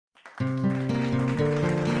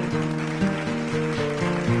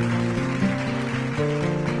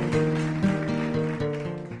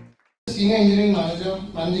Senior Engineering Manager,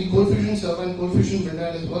 managing Cold Fusion Server and Cold Fusion Builder,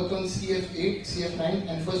 and has worked on CF8, CF9,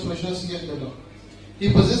 and first version of CF Builder.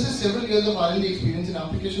 He possesses several years of R&D experience in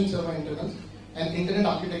application server internals and internet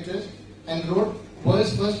architectures, and wrote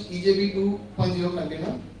world's first EJB 2.0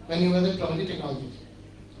 container when he was at Cloudly Technologies.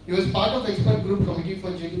 He was part of expert group committee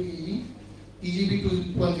for J2EE, EGB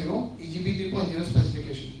 2.0, EGB 3.0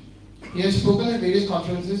 specification. He has spoken at various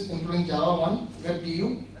conferences including Java 1,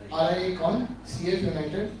 WebDU, RIACon, CF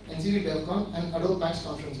United, NCD DevCon, and Adobe Max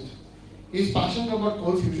conferences. He is passionate about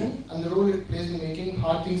Cold Fusion and the role it plays in making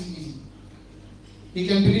hard things easy. He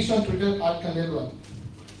can be reached on Twitter at Khandelwal.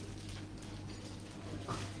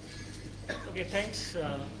 Okay, thanks.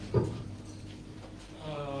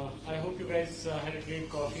 I hope you guys had a great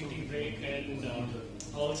coffee, tea break, and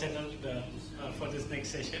all settled for this next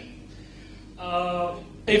session.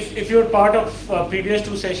 If you're part of previous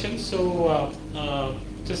two sessions, so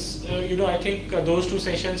I think those two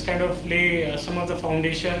sessions kind of lay some of the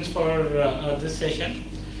foundations for this session.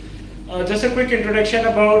 Just a quick introduction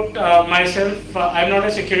about myself. I'm not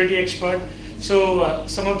a security expert, so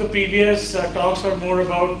some of the previous talks were more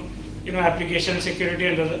about application security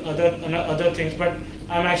and other things, but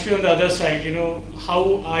I'm actually on the other side.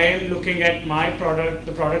 How I am looking at my product,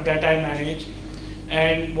 the product that I manage,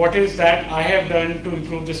 and what is that I have done to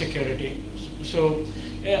improve the security. So,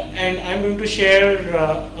 and I'm going to share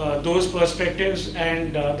those perspectives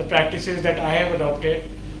and the practices that I have adopted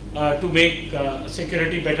to make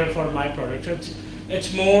security better for my product. So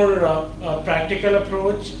it's more a practical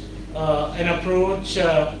approach, an approach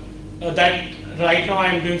that right now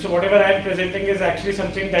I'm doing. So whatever I'm presenting is actually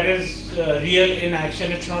something that is real in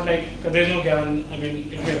action. It's not like there's no gun. I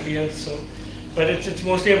mean, it may appear so, but it's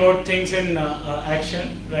mostly about things in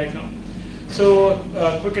action right now. So,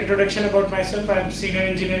 quick introduction about myself. I'm Senior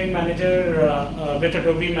Engineering Manager with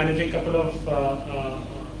Adobe, managing a couple of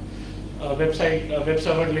web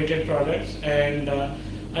server related products, and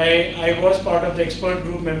I was part of the expert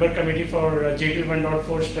group member committee for J2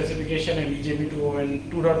 1.4 specification and EJB 2.1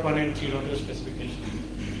 and 3.2 specification.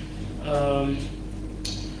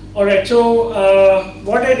 Alright, so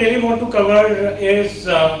what I really want to cover is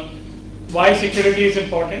why security is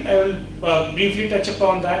important. I will briefly touch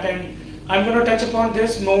upon that, and I'm going to touch upon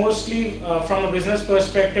this mostly from a business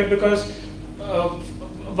perspective, because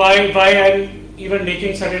why I'm even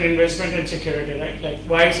making certain investment in security, right? Like,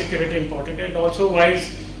 why is security important, and also why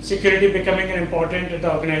is security becoming important at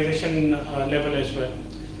the organization level as well.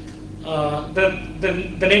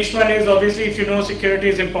 The next one is, obviously, if you know security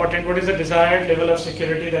is important, what is the desired level of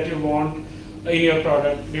security that you want in your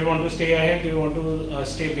product? Do you want to stay ahead? Do you want to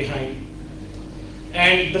stay behind?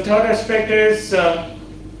 And the third aspect is,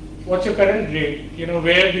 what's your current grade?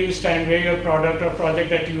 Where do you stand, where your product or project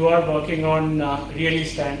that you are working on really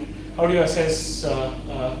stand? How do you assess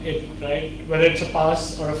it, right? Whether it's a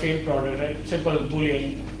pass or a failed product, right? Simple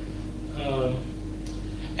Boolean.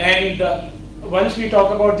 Once we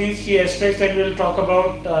talk about these key aspects, then we'll talk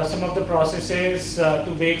about some of the processes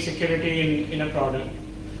to make security in a product.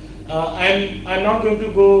 I'm not going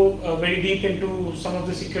to go very deep into some of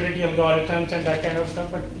the security algorithms and that kind of stuff,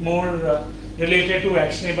 but more related to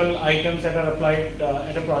actionable items that are applied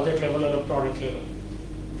at a project level or a product level.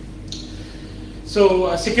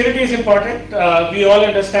 So security is important. We all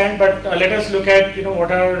understand, but let us look at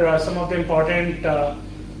what are some of the important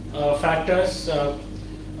factors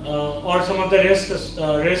or some of the risks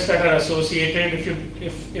that are associated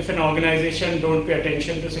if an organization don't pay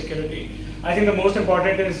attention to security. I think the most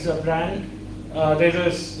important is brand. There's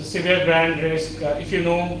a severe brand risk. If you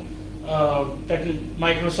know that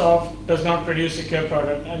Microsoft does not produce secure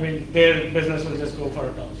product, I mean, their business will just go for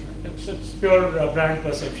a toss. Right? It's pure brand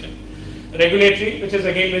perception. Regulatory, which is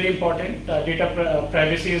again very important. Data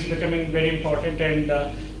privacy is becoming very important, and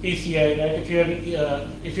PCI, right?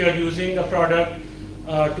 If you are using a product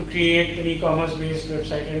to create an e-commerce based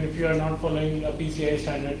website, and if you are not following a PCI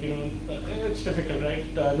standard, it's difficult, right?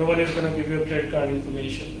 No one is going to give you a credit card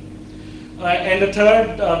information. And the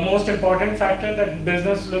third most important factor that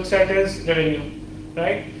business looks at is revenue,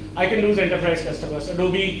 right? I can lose enterprise customers.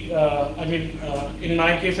 Adobe, in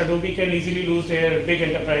my case, Adobe can easily lose their big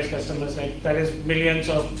enterprise customers, like that is millions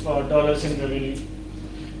of dollars in revenue.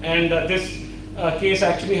 And this case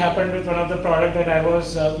actually happened with one of the products that I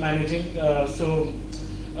was managing.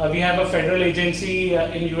 We have a federal agency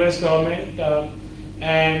in US government,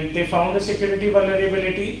 and they found a security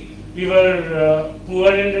vulnerability. We were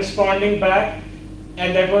poor in responding back,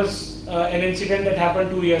 and that was an incident that happened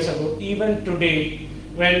 2 years ago. Even today,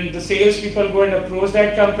 when the sales people go and approach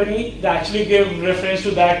that company, they actually give reference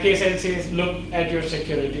to that case and says, look at your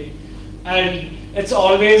security. And it's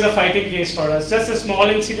always a fighting case for us. Just a small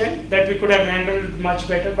incident that we could have handled much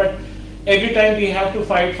better, but every time we have to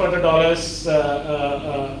fight for the dollars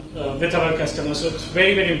with our customers. So it's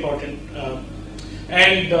very, very important.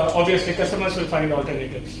 And obviously customers will find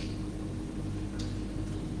alternatives.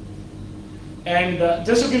 And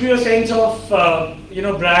just to give you a sense of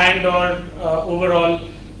brand or overall,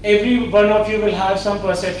 every one of you will have some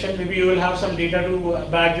perception. Maybe you will have some data to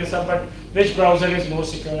back this up, but which browser is more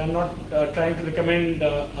secure? I'm not trying to recommend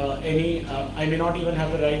any. I may not even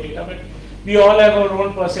have the right data, but we all have our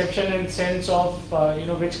own perception and sense of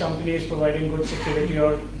which company is providing good security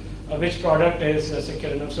or which product is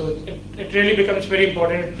secure enough. So it really becomes very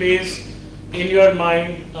important. It plays in your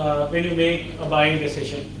mind when you make a buying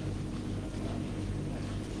decision.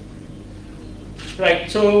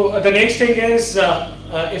 Right. So the next thing is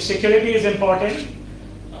if security is important,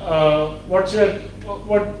 what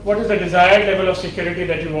is the desired level of security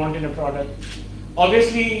that you want in a product?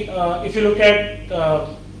 Obviously, if you look at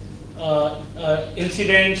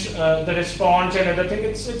incidents, the response and other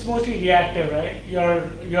things, it's mostly reactive, right?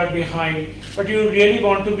 You're behind, but you really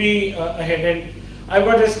want to be ahead. And I've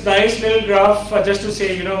got this nice little graph just to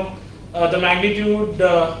say, the magnitude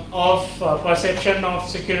of perception of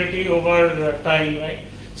security over time, right?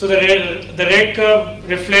 So the red curve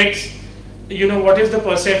reflects, what is the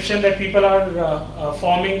perception that people are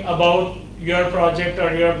forming about your project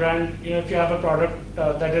or your brand. If you have a product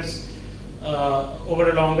that is over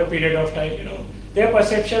a longer period of time, their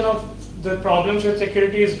perception of the problems with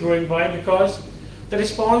security is growing. Why? Because the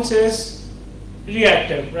response is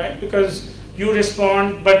reactive, right? Because you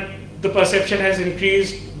respond, but the perception has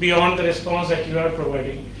increased beyond the response that you are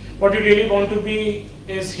providing. What you really want to be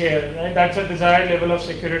is here, right? That's a desired level of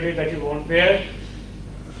security that you want, where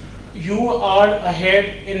you are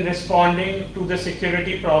ahead in responding to the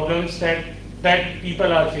security problems that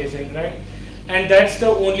people are facing, right? And that's the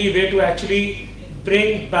only way to actually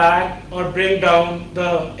bring back or bring down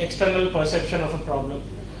the external perception of a problem.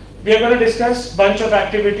 We are going to discuss a bunch of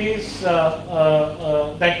activities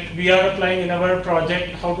that we are applying in our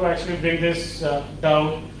project, how to actually bring this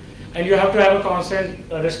down. And you have to have a constant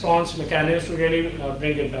response mechanism to really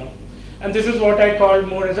bring it down. And this is what I call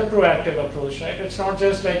more as a proactive approach, right? It's not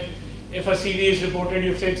just like if a CD is reported,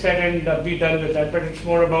 you fix that and be done with that, but it's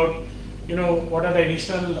more about, what are the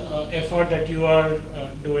additional effort that you are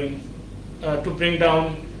doing to bring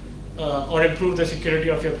down or improve the security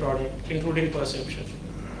of your product, including perception.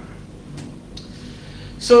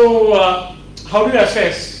 So how do you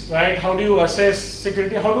assess, right? How do you assess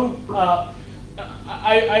security? How do,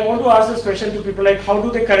 I want to ask this question to people, like how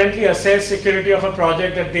do they currently assess security of a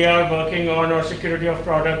project that they are working on, or security of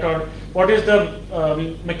product, or what is the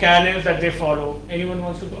mechanism that they follow? Anyone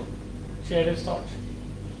wants to go? Share his thoughts.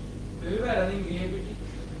 Maybe by running VAPT.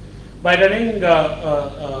 By running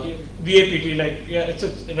VAPT, like, yeah,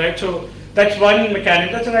 right, so that's one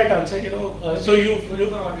mechanism, that's the right answer, so you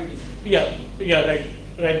For auditing. Yeah,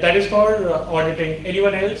 right, that is for auditing.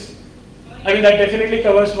 Anyone else? I mean, that definitely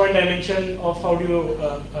covers one dimension of how do you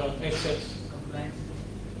access.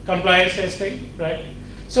 Compliance testing, right?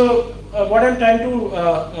 So what I'm trying to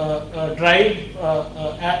drive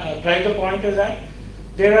the point is that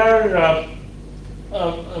there are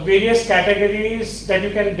various categories that you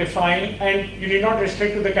can define, and you need not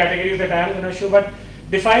restrict to the categories that I am going to show, but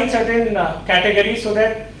define certain categories so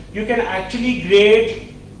that you can actually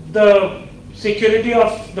grade the security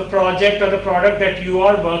of the project or the product that you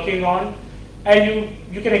are working on, and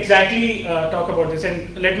you can exactly talk about this.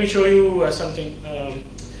 And let me show you something.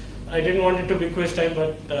 I didn't want it to be quiz time,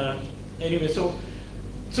 but anyway, so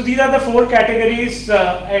these are the 4 categories,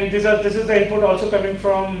 and this is the input also coming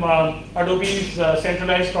from Adobe's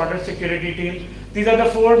centralized product security team. These are the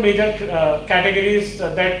 4 major categories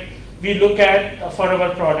that we look at for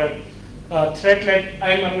our product. I'm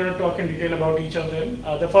going to talk in detail about each of them.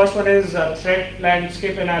 The first one is threat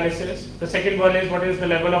landscape analysis. The second one is what is the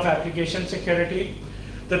level of application security.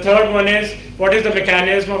 The third one is what is the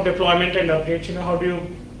mechanism of deployment and updates. How do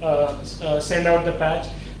you send out the patch?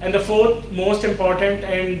 And the fourth, most important,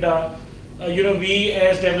 and we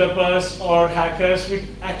as developers or hackers, we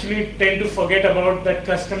actually tend to forget about that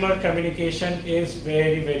customer communication is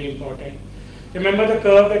very, very important. Remember the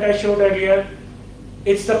curve that I showed earlier?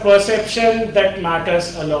 It's the perception that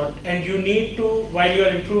matters a lot, and you need to, while you are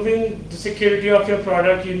improving the security of your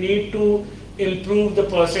product, you need to improve the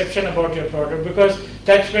perception about your product, because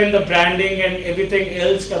that's when the branding and everything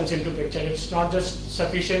else comes into picture. It's not just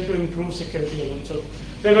sufficient to improve security alone. So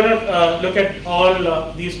we're going to look at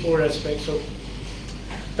all these 4 aspects. So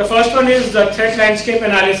the first one is the threat landscape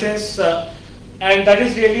analysis. And that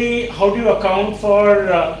is really how do you account for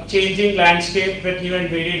changing landscape with new and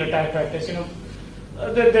varied attack vectors.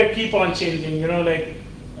 They keep on changing.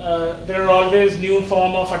 There are always new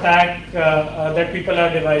form of attack that people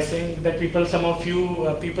are devising, that some of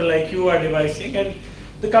you, people like you are devising, and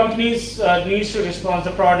the companies needs to respond, the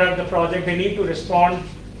project, they need to respond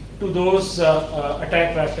to those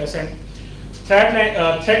attack vectors. And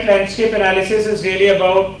threat landscape analysis is really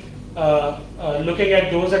about looking at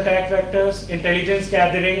those attack vectors, intelligence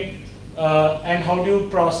gathering, and how do you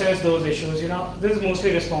process those issues. This is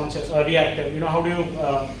mostly responsive, reactive. How do you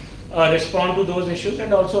respond to those issues,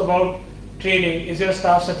 and also about training. Is your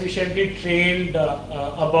staff sufficiently trained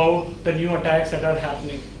about the new attacks that are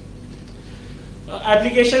happening?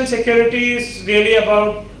 Application security is really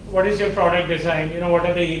about what is your product design. What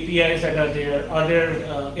are the APIs that are there? Are there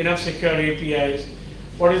enough secure APIs?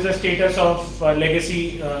 What is the status of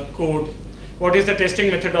legacy code? What is the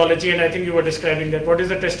testing methodology? And I think you were describing that. What is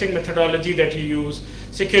the testing methodology that you use?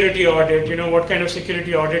 Security audit, what kind of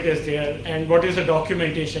security audit is there? And what is the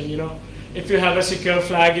documentation? If you have a secure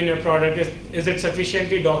flag in your product, is it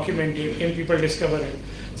sufficiently documented? Can people discover it?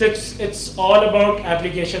 So it's all about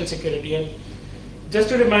application security. And just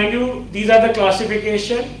to remind you, these are the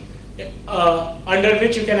classification under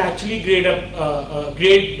which you can actually grade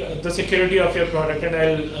the security of your product, and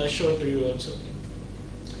I'll show it to you also.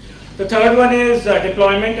 The third one is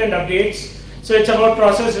deployment and updates. So it's about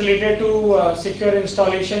process related to secure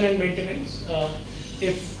installation and maintenance.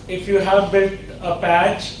 If you have built a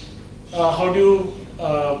patch, how do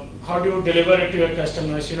you deliver it to your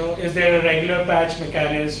customers? Is there a regular patch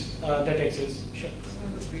mechanism that exists? Sure. So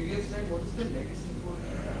on the previous slide, what is the legacy code?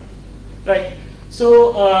 Right.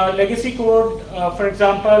 So legacy code, for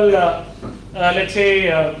example, let's say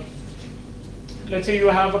you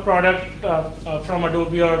have a product from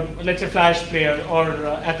Adobe, or let's say Flash Player or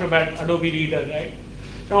Acrobat Adobe Reader, right?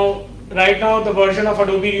 Right now the version of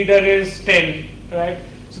Adobe Reader is 10, right?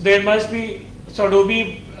 So there must be, so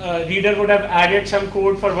Adobe Reader would have added some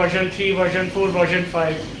code for version 3, version 4, version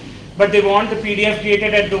 5, but they want the PDF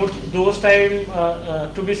created at those time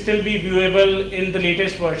to still be viewable in the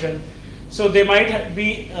latest version. So there might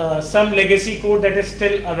be some legacy code that is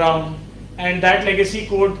still around, and that legacy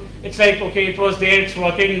code, it's like, okay, it was there, it's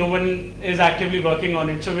working, no one is actively working on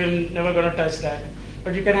it, so we're never going to touch that.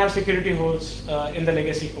 But you can have security holes in the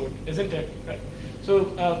legacy code, isn't it? Right.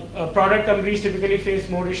 So product companies typically face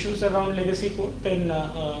more issues around legacy code than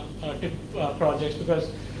projects,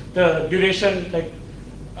 because the duration, like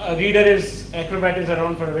Acrobat is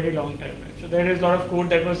around for a very long time. Right? So there is a lot of code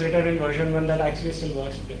that was written in version 1 that actually still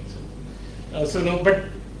works today. But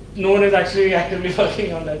no one is actually actively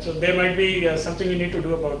working on that. So there might be something you need to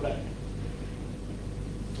do about that.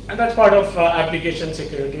 And that's part of application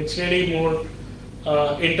security. It's really more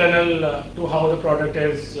internal to how the product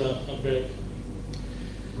is built.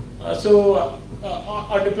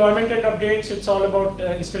 Our deployment and updates, it's all about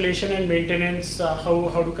installation and maintenance.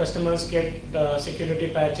 How do customers get security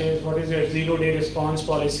patches? What is your 0-day response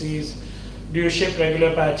policies? Do you ship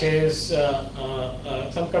regular patches?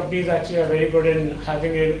 Some companies actually are very good in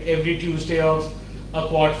having it every Tuesday of a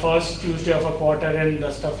quarter, first Tuesday of a quarter, and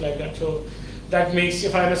stuff like that. So that makes,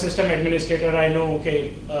 if I'm a system administrator, I know,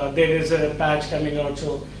 okay, there is a patch coming out.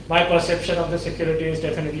 So my perception of the security is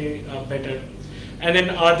definitely better. And then,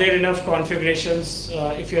 are there enough configurations?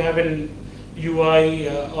 If you have an UI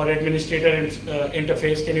or administrator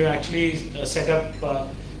interface, can you actually set up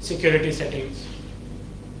security settings?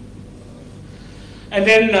 And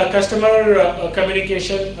then customer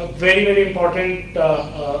communication, very, very important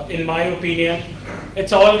in my opinion.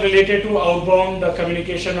 It's all related to outbound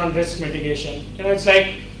communication on risk mitigation. It's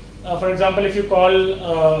like, for example, if you call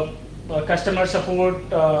customer support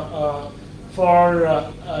for,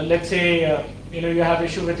 let's say, you have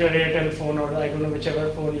issue with your Airtel phone, or I don't know, whichever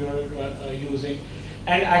phone you're using.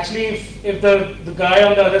 And actually, if the guy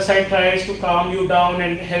on the other side tries to calm you down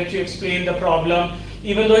and help you explain the problem,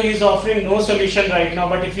 even though he's offering no solution right now,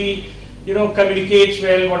 but if he, communicates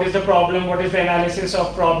well, what is the problem, what is the analysis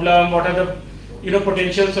of problem, what are the,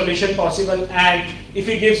 potential solution possible, and if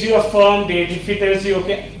he gives you a firm date, if he tells you,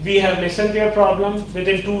 okay, we have listened to your problem,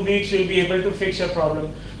 within 2 weeks we'll be able to fix your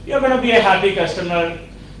problem, you're going to be a happy customer,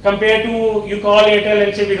 compared to you call Airtel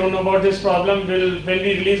and say, we don't know about this problem, when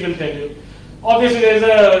we release, we'll tell you. Obviously, there's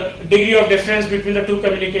a degree of difference between the two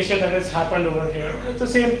communication that has happened over here. It's the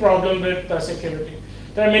same problem with security.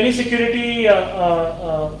 There are many security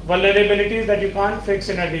vulnerabilities that you can't fix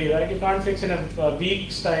in a day, right? You can't fix in a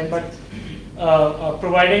week's time, but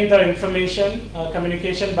providing the information,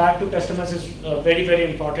 communication back to customers is very, very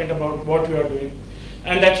important about what you are doing.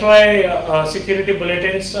 And that's why security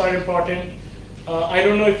bulletins are important. I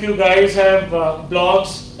don't know if you guys have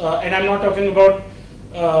blogs, and I'm not talking about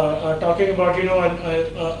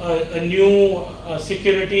a new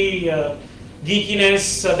security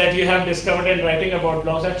geekiness that you have discovered and writing about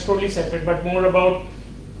blogs. That's totally separate, but more about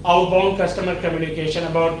outbound customer communication,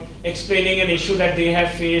 about explaining an issue that they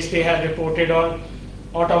have faced, they have reported, or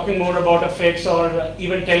talking more about a fix, or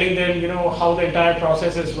even telling them how the entire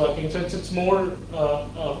process is working. So it's more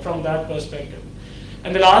from that perspective.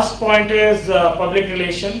 And the last point is public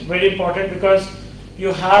relation, very important, because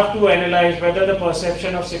you have to analyze whether the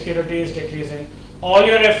perception of security is decreasing. All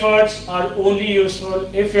your efforts are only useful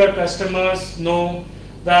if your customers know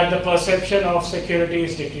that the perception of security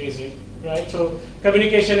is decreasing, right? So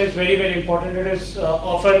communication is very, very important. It is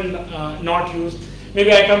often not used.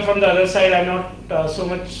 Maybe I come from the other side. I'm not so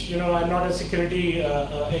much, I'm not a security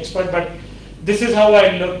expert, but this is how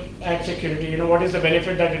I look at security. What is the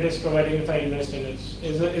benefit that it is providing if I invest in it?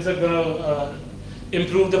 Is it going to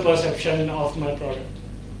improve the perception of my product?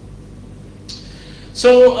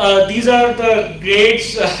 So these are the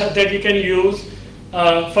grades that you can use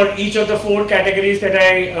for each of the 4 categories that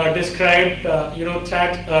I described.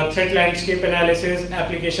 Threat landscape analysis,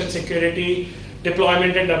 application security,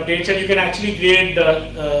 deployment and updates, and you can actually grade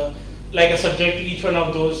like a subject each one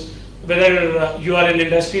of those, whether you are an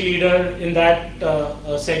industry leader in that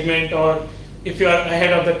segment, or if you are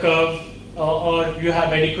ahead of the curve, or you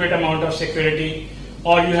have adequate amount of security,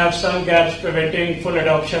 or you have some gaps preventing full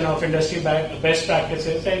adoption of industry best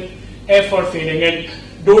practices, and F for failing. And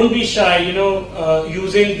don't be shy,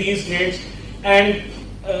 using these grades. And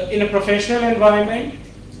in a professional environment,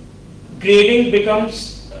 grading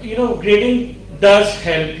becomes, grading does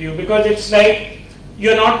help you, because it's like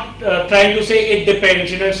you're not trying to say it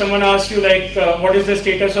depends. If someone asks you like, what is the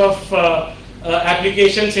status of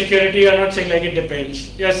application security, you're not saying like it depends.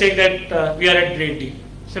 You're saying that we are at grade D.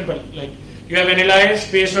 Simple. Like, you have analyzed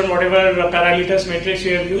based on whatever parameters, metrics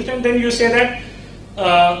you have used, and then you say that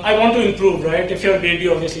I want to improve, right? If you're grade D,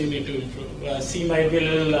 obviously you need to improve. C might be a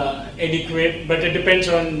little adequate, but it depends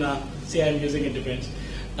on, say I'm using it depends.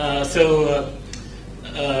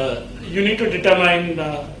 You need to determine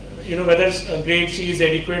whether grade C is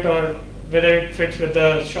adequate, or whether it fits with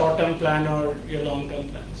the short-term plan or your long-term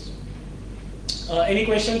plans. Any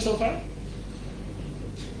questions so far?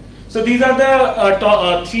 So these are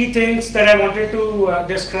the 3 things that I wanted to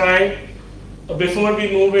describe before we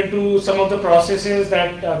move into some of the processes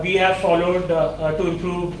that we have followed to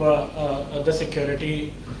improve the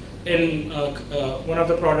security in one of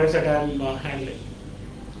the products that I'm handling.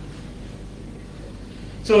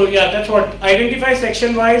 So yeah, that's what. Identify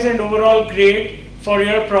section-wise and overall grade for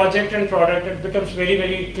your project and product. It becomes very,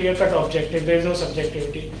 very clear-cut objective. There is no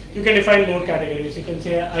subjectivity. You can define more categories. You can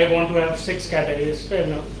say, I want to have 6 categories. Fair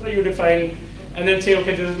enough. So you define, and then say,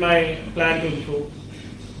 okay, this is my plan to improve.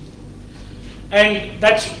 And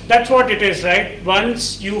that's what it is, right?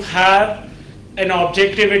 Once you have an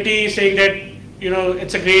objectivity saying that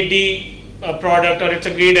it's a grade D product, or it's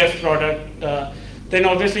a grade F product, then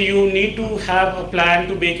obviously you need to have a plan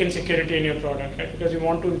to bake in security in your product, right? Because you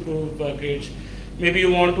want to improve grades. Maybe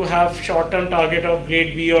you want to have short-term target of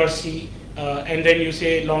grade B or C, and then you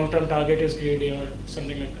say long-term target is grade A or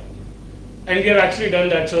something like that. And we have actually done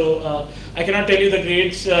that. So I cannot tell you the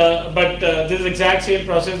grades, but this is the exact same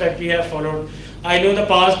process that we have followed. I know the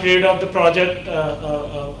past grade of the product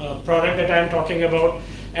that I am talking about,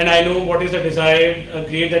 and I know what is the desired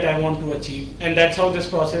grade that I want to achieve. And that's how this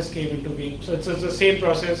process came into being. So it's the same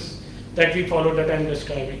process that we followed that I'm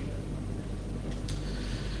describing.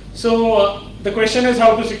 So the question is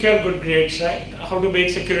how to secure good grades, right? How to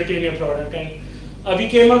bake security in your product. And we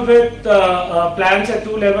came up with plans at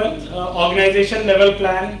 2 levels, organization level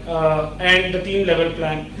plan and the team level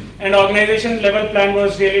plan. And organization level plan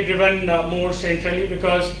was really driven more centrally,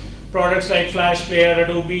 because products like Flash Player,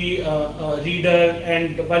 Adobe Reader,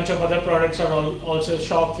 and a bunch of other products are also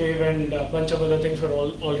Shockwave, and a bunch of other things were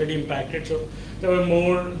already impacted. So there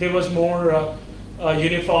was more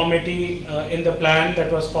uniformity in the plan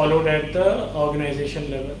that was followed at the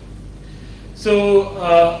organization level. So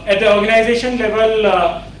at the organization level,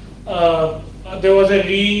 there was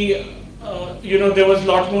there was a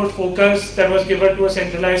lot more focus that was given to a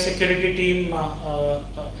centralized security team.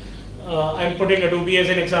 I'm putting Adobe as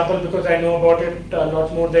an example because I know about it a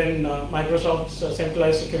lot more than Microsoft's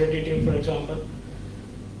centralized security team, for example.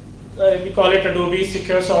 We call it Adobe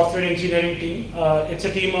Secure Software Engineering Team. It's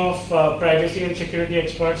a team of privacy and security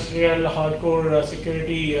experts, real hardcore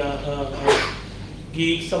security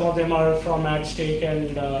geeks. Some of them are from at stake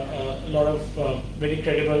and a lot of very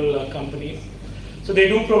credible companies. So So they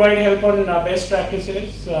do provide help on best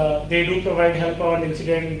practices. They do provide help on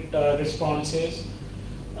incident responses.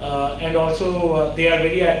 And also they are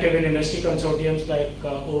very active in industry consortiums like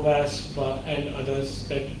OWASP and others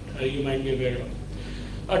that you might be aware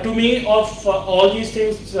of. To me, of all these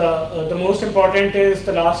things, the most important is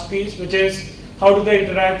the last piece, which is how do they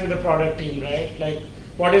interact with the product team, right? Like,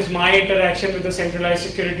 what is my interaction with the centralized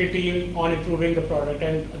security team on improving the product?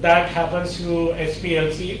 And that happens through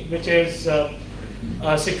SPLC, which is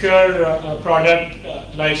Secure Product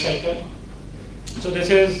Lifecycle. So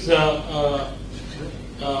this is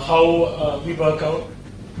how we work out.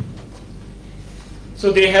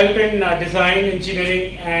 So they help in design,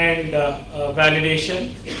 engineering, and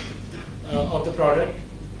validation of the product.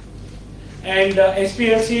 And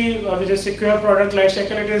SPLC, which is Secure Product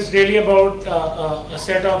Lifecycle, it is really about a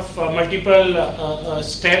set of multiple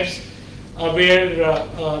steps where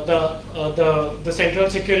the central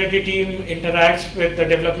security team interacts with the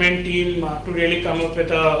development team to really come up with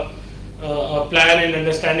a plan and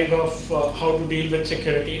understanding of how to deal with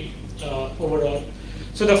security overall.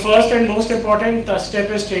 So the first and most important step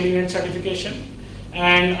is training and certification,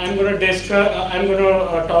 and I'm going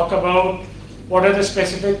to talk about what are the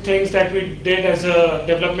specific things that we did as a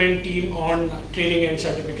development team on training and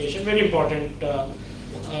certification. Very important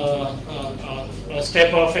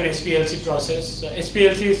step of an SPLC process.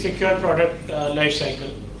 SPLC is Secure Product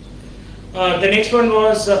Lifecycle. The next one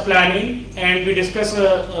was planning, and we discussed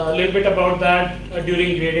a little bit about that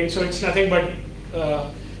during grading. So it's nothing but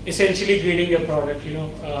essentially grading your product. You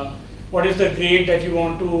know, what is the grade that you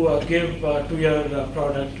want to give to your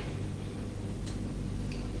product.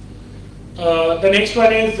 The next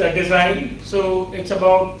one is design. So it's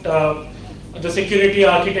about the security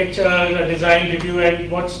architecture, design review,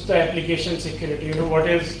 and what's the application security. You know, what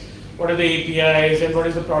are the APIs and what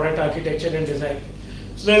is the product architecture and design.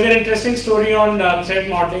 So there's an interesting story on threat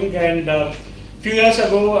modeling, and a few years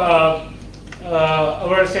ago,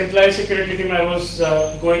 our centralized security team, I was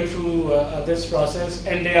going through this process,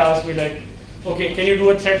 and they asked me like, okay, can you do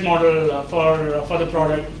a threat model for the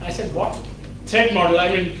product? I said, what? Threat model? I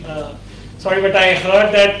mean, sorry, but I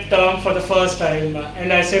heard that term for the first time,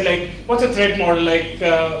 and I said like, what's a threat model? Like,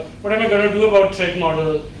 what am I going to do about threat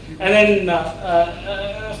model? And then,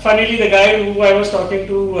 funnily, the guy who I was talking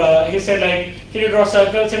to, he said like, can you draw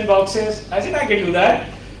circles and boxes? I said, I can do that.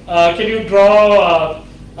 Can you draw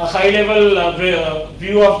a high-level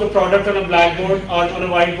view of the product on a blackboard or on a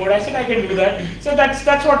whiteboard? I said, I can do that. So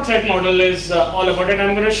that's what threat model is all about. And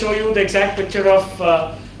I'm going to show you the exact picture of,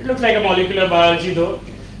 it looks like a molecular biology though.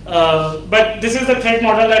 But this is the threat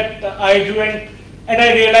model that I do, and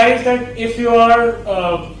I realized that if you are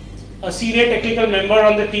a senior technical member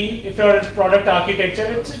on the team, if you're a product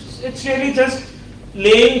architecture, it's really just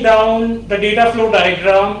laying down the data flow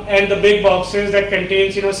diagram and the big boxes that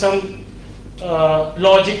contains, you know, some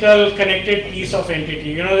logical connected piece of entity.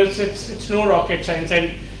 You know, it's no rocket science.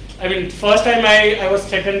 And I mean, first time I was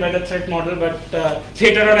threatened by the threat model, but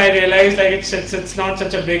later on I realized like it's not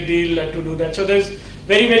such a big deal to do that. So there's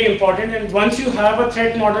very, very important, and once you have a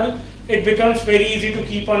threat model, it becomes very easy to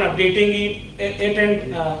keep on updating it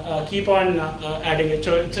and keep on adding it.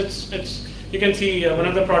 So it's you can see one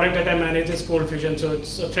of the product that I manage is Cold Fusion. So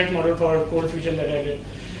it's a threat model for Cold Fusion that I did,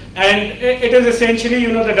 and it is essentially,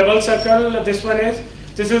 you know, the double circle. This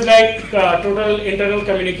is like total internal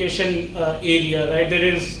communication area, right? There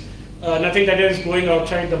is nothing that is going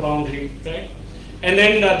outside the boundary, right? And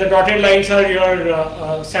then the dotted lines are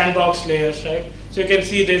your sandbox layers, right? So you can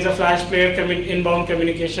see there's a Flash player inbound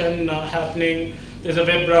communication happening. There's a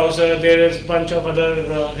web browser. There is a bunch of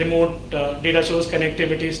other remote data source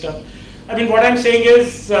connectivity stuff. I mean, what I'm saying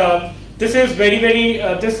is this is very, very.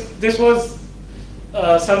 This was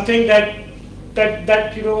something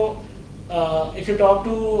that you know, if you talk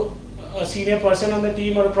to a senior person on the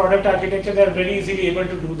team or a product architecture, they're very easily able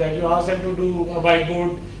to do that. You ask them to do a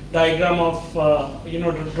whiteboard diagram of, you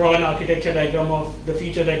know, to draw an architecture diagram of the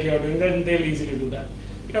feature that you are doing, then they'll easily do that.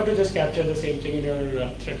 You have to just capture the same thing in your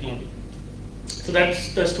threat model. So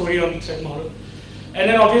that's the story on the threat model. And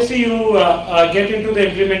then obviously you get into the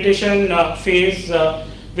implementation phase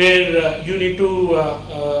where you need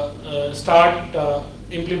to start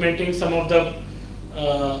implementing some of the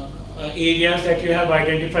areas that you have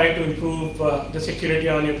identified to improve the security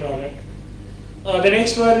on your product. The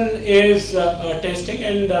next one is testing,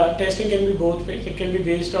 and testing can be both ways. It can be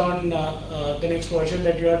based on the next version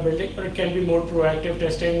that you are building, or it can be more proactive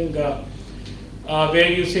testing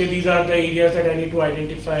where you say these are the areas that I need to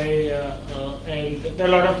identify, and there are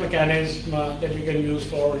a lot of mechanisms that we can use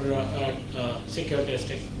for secure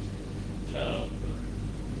testing.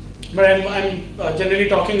 But I'm generally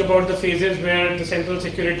talking about the phases where the central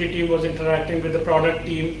security team was interacting with the product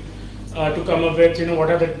team to come up with, what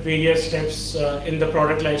are the various steps in the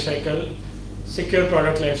product life cycle, secure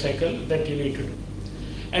product life cycle that you need to do.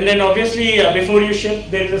 And then obviously before you ship,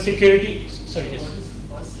 there is a security. Sorry. Yes.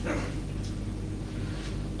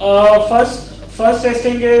 First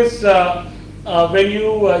testing is when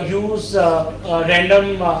you use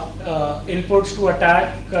random inputs to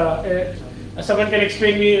attack. Someone can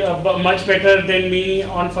explain me much better than me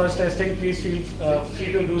on first testing. Please feel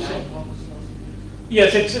free to do so.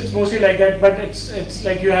 Yes, it's mostly like that, but it's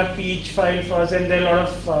like you have each file first, and there are a lot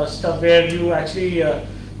of stuff where you actually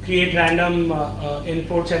create random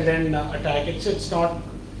inputs and then attack. It's not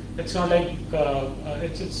like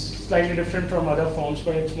it's slightly different from other forms,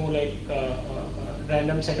 but it's more like a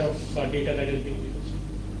random set of data that is being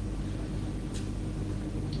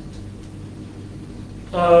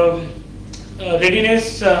used.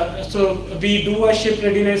 Readiness, so we do a ship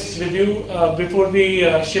readiness review before we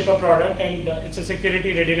ship a product, and it's a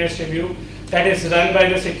security readiness review that is run by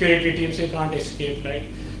the security team, so you can't escape, right?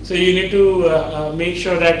 So you need to make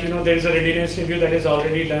sure that there is a readiness review that is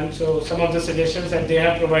already done. So some of the suggestions that they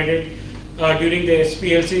have provided during the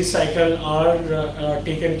SPLC cycle are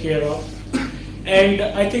taken care of. And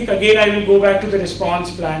I think again I will go back to the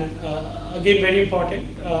response plan. Again, very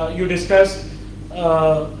important. You discuss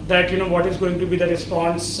that what is going to be the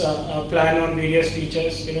response plan on various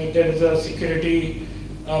features. If there is a security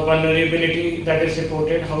vulnerability that is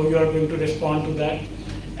reported, how you are going to respond to that,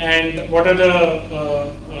 and what are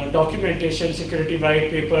the documentation, security white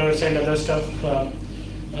papers and other stuff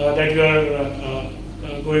that you are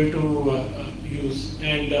going to use.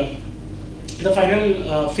 And the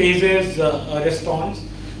final phase is response,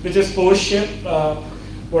 which is post-ship.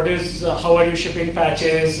 What is, how are you shipping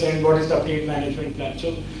patches, and what is the update management plan?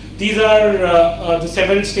 So these are the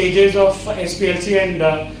 7 stages of SPLC, and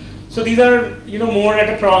so these are more at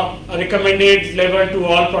a recommended level to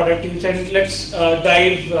all product teams. And let's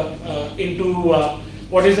dive into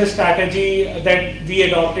what is the strategy that we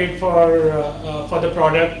adopted for the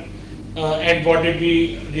product, and what did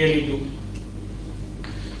we really do.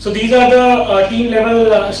 So these are the team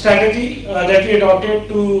level strategy that we adopted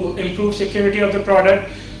to improve security of the product.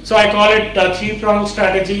 So I call it 3-pronged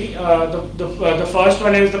strategy. The first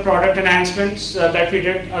one is the product enhancements that we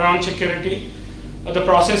did around security, the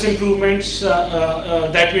process improvements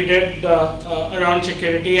that we did around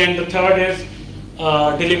security, and the third is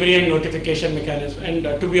delivery and notification mechanism.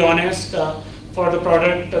 And to be honest, for the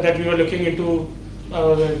product that we were looking into,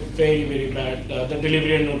 was very, very bad, the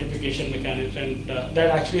delivery and notification mechanism, and that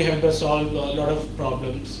actually helped us solve a lot of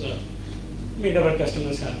problems, made our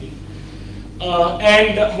customers happy.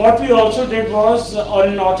 And what we also did was on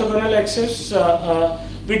an orthogonal axis,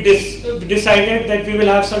 we decided that we will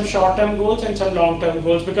have some short-term goals and some long-term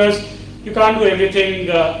goals, because you can't do everything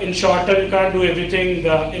in short term, you can't do everything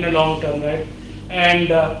in a long term, right?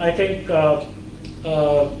 And I think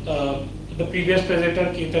the previous presenter,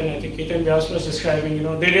 Ketan, I think Ketan Vyas was describing,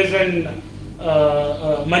 there is an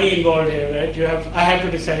money involved here, right? I have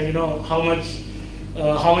to decide, how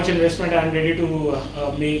much investment I'm ready to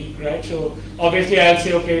make, right? So obviously I'll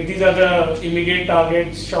say, okay, these are the immediate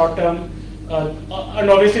targets, short term, and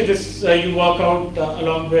obviously this you work out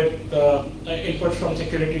along with input from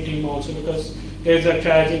security team also, because there is a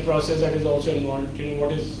triaging process that is also involved.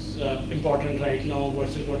 What is important right now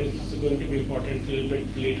versus what is going to be important a little bit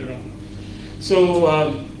later on. So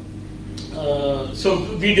so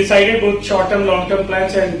we decided both short-term, long-term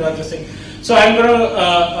plans and this thing. So I'm going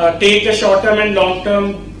to take the short-term and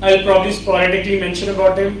long-term. I'll probably sporadically mention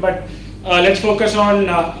about them, but let's focus on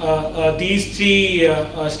these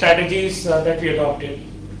 3 strategies that we adopted.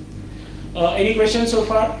 Any questions so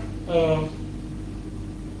far? All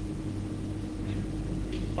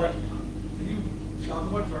right. Can you talk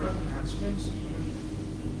about product enhancements?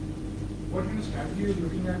 What kind of strategy are you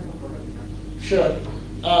looking at for product enhancements? Sure.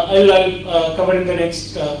 I'll cover in the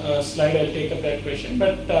next slide. I'll take up that question.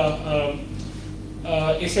 But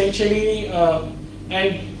essentially,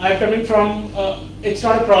 and I'm coming from, it's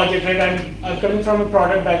not a project, right? I'm coming from a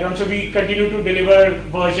product background, so we continue to deliver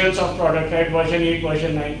versions of product, right? Version 8,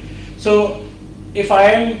 version 9. So if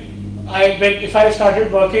I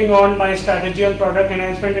started working on my strategy on product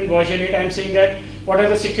enhancement in version 8, I'm saying that what are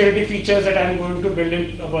the security features that I'm going to build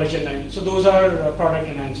in version 9. So those are product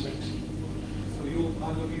enhancements. So you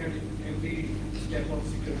are looking at every step of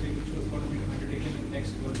security which was going to be undertaken in the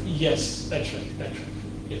next version? Yes, that's right,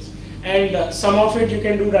 yes. And some of it you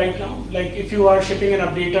can do right now. Like if you are shipping an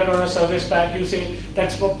updater or a service pack, you say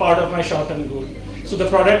that's part of my short-term goal. So the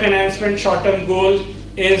product enhancement short-term goal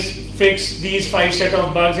is fix these 5 set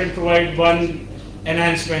of bugs and provide one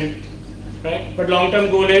enhancement, right? But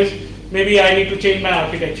long-term goal is maybe I need to change my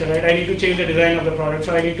architecture, right? I need to change the design of the product,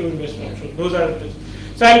 so I need to invest more. So those are the.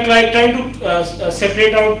 So I'm trying to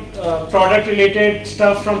separate out product-related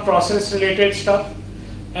stuff from process-related stuff,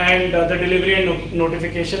 and the delivery and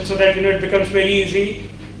notification, so that it becomes very easy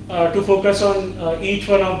to focus on each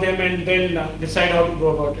one of them and then decide how to go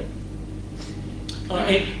about it.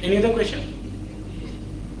 Any other question?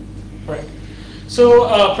 Right. So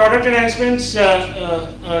product enhancements,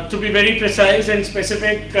 to be very precise and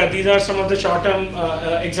specific, these are some of the short-term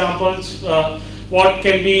examples. What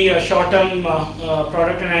can be short-term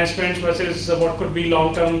product enhancements versus what could be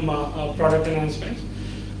long-term product enhancements.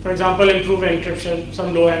 For example, improve encryption,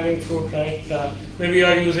 some low-hanging fruit, right? Maybe you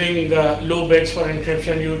are using low bits for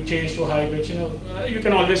encryption, you change to high bits. You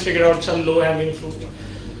can always figure out some low-hanging fruit.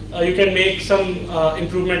 You can make some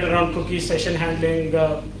improvement around cookie session handling,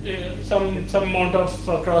 some amount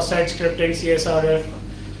of cross-site scripting, CSRF,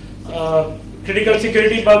 critical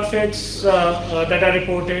security bug fix that are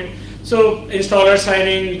reported. So installer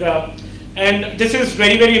signing, and this is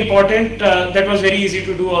very, very important. That was very easy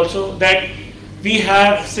to do also, that we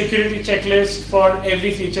have security checklist for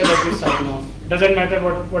every feature that we sign off. Doesn't matter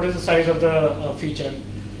what is the size of the feature.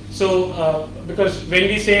 So because when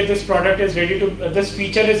we say this product is ready to, this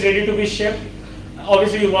feature is ready to be shipped,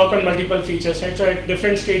 obviously we work on multiple features, right? So at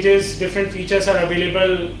different stages, different features are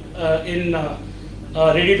available in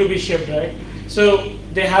ready to be shipped, right? So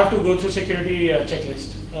they have to go through security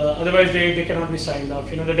checklist. Otherwise they cannot be signed off.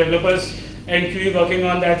 The developers and QE working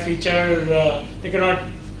on that feature, they cannot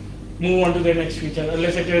move on to the next feature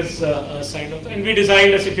unless it is signed off. And we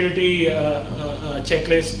designed a security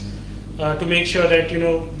checklist to make sure that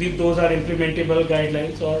those are implementable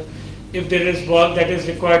guidelines, or if there is work that is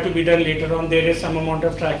required to be done later on, there is some amount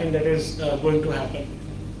of tracking that is going to happen.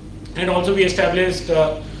 And also we established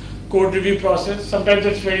code review process. Sometimes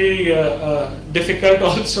it's very difficult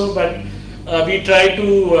also, but we try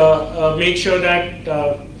to make sure that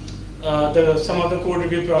some of the code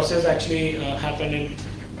review process actually happen.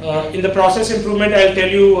 And in the process improvement, I'll tell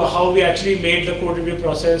you how we actually made the code review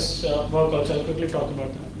process work also. I'll quickly talk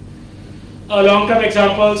about that. Long-term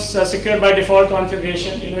examples, secure by default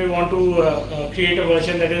configuration. We want to create a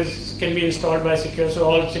version that can be installed by secure, so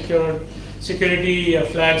all security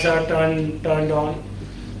flags are turned on.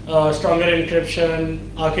 Stronger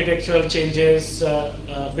encryption, architectural changes,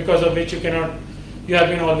 because of which you have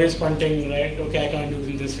been always punting, right? Okay, I can't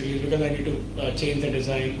do this release because I need to change the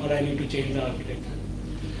design, or I need to change the architecture.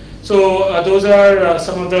 So those are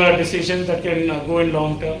some of the decisions that can go in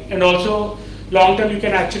long term. And also long term, you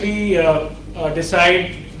can actually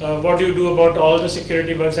decide what do you do about all the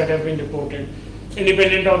security bugs that have been reported,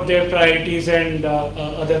 independent of their priorities and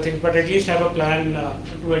other things, but at least have a plan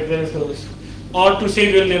to address those, or to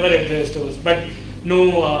say we'll never address those, but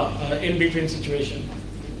no in-between situation.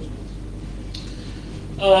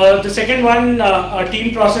 The second one,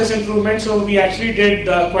 team process improvement. So we actually did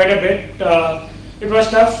quite a bit. It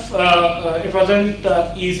was tough. It wasn't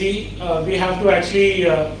easy. We have to actually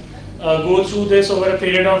go through this over a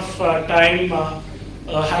period of time,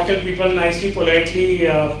 hackle people nicely, politely,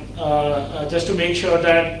 just to make sure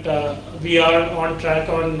that we are on track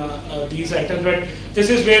on these items. But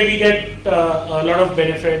this is where we get a lot of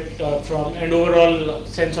benefit from, and overall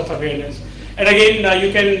sense of awareness. And again,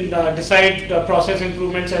 you can decide process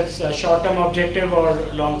improvements as short-term objective or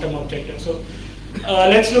long-term objective. So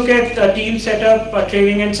let's look at team setup,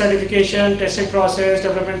 training and certification, testing process,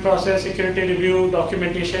 development process, security review,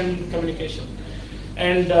 documentation, communication.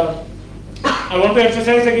 And I want to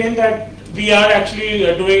emphasize again that we are actually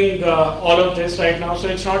doing all of this right now. So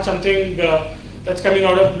it's not something that's coming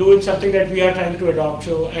out of blue. It's something that we are trying to adopt.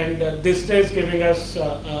 So, and this is giving us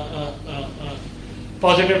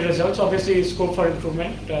positive results. Obviously, scope for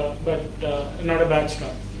improvement, but not a bad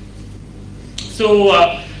start. So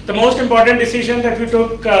the most important decision that we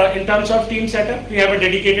took in terms of team setup, we have a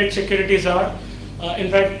dedicated security czar. In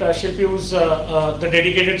fact, Shilpi, who's the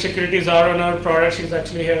dedicated security czar on our product, she's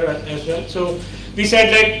actually here as well. So we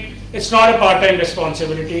said, like, it's not a part-time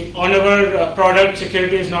responsibility. On our product,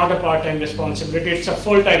 security is not a part-time responsibility, it's a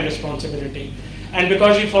full-time responsibility. And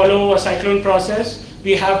because we follow a cyclone process,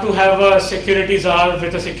 we have to have a security czar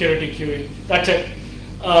with a security QA. That's it.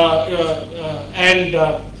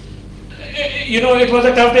 It was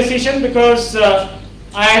a tough decision because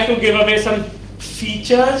I had to give away some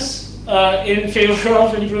features in favor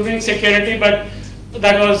of improving security, but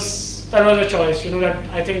that was a choice. That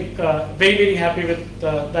I think very, very happy with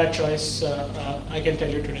that choice. I can tell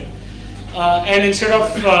you today. And instead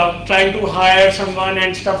of trying to hire someone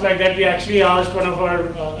and stuff like that, we actually asked one of our,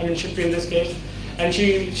 Shippy in this case, and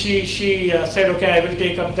she said, okay, I will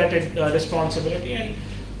take up that responsibility. And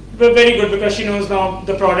we're very good because she knows now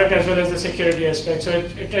the product as well as the security aspect. So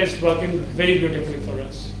it is working very beautifully for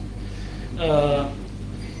us.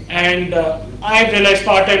 I've realized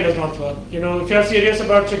part-time does not work. You know, if you're serious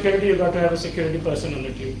about security, you've got to have a security person on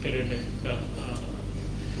the team, period.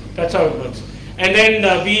 That's how it works. And then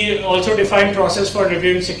we also define process for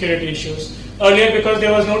reviewing security issues. Earlier, because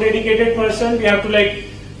there was no dedicated person, we have to like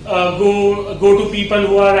go to people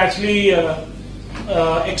who are actually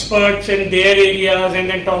experts in their areas and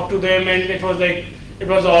then talk to them, and it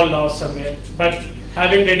was all lost somewhere. But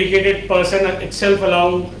having dedicated person itself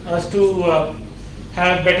allowed us to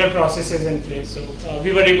have better processes in place. So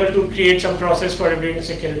we were able to create some process for reviewing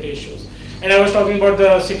security issues. And I was talking about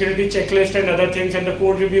the security checklist and other things and the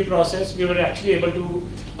code review process. We were actually able to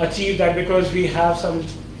achieve that because we have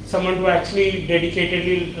someone to actually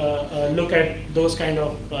dedicatedly look at those kind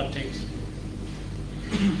of things.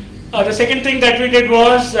 The second thing that we did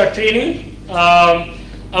was training.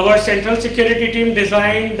 Our central security team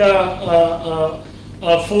designed 4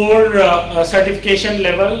 certification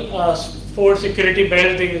level, 4 security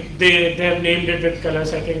belts. They have named it with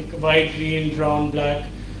colors, I think white, green, brown, black.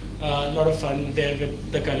 A lot of fun there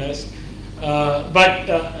with the colors. But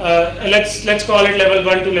let's call it level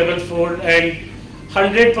 1 to level 4, and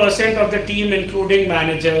 100% of the team, including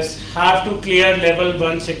managers, have to clear level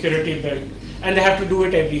 1 security belt, and they have to do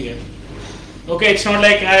it every year. Okay, it's not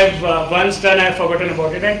like I've once done, I've forgotten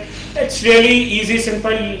about it. And it's really easy,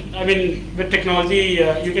 simple. I mean, with technology,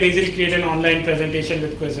 you can easily create an online presentation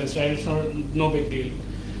with quizzes, right? It's no big deal.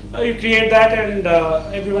 You create that, and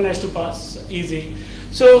everyone has to pass, easy.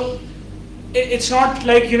 So it's not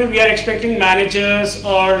like, you know, we are expecting managers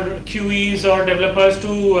or QEs or developers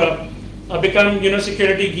to become, you know,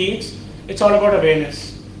 security geeks. It's all about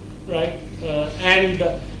awareness, right?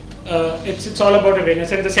 It's all about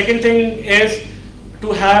awareness. And the second thing is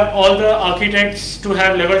to have all the architects to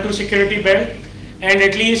have level 2 security belt and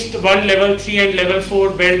at least 1 level 3 and level 4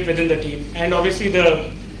 belt within the team. And obviously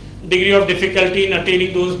the degree of difficulty in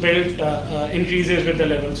attaining those belts increases with the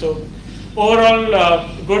level. So overall,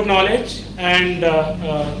 good knowledge and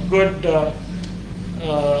good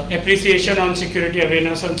appreciation on security,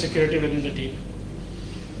 awareness on security within the team.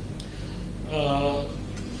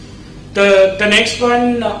 The next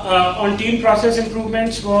one on team process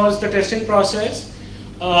improvements was the testing process.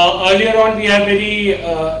 Earlier on, we had very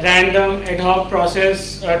random ad hoc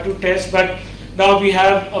process to test, but now we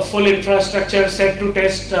have a full infrastructure set to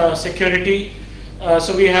test security.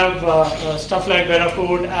 So we have stuff like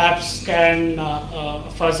Veracode, apps, scan,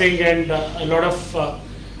 fuzzing, and a lot of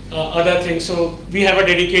other things. So we have a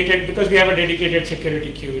dedicated, because we have a dedicated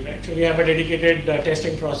security queue, right? So we have a dedicated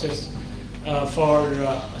testing process for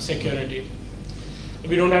security.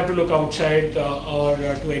 We don't have to look outside or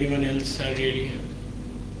to anyone else really.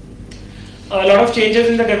 A lot of changes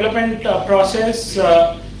in the development process.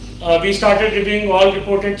 We started reviewing all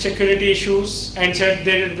reported security issues and said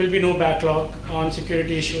there will be no backlog on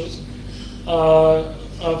security issues.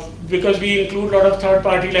 Because we include a lot of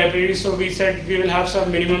third-party libraries, so we said we will have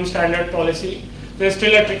some minimum standard policy. There's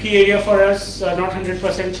still a tricky area for us, not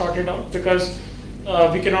 100% sorted out, because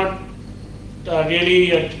we cannot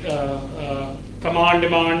really command,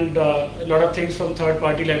 demand a lot of things from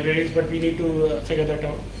third-party libraries, but we need to figure that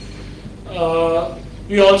out.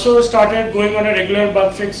 We also started going on a regular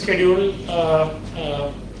bug fix schedule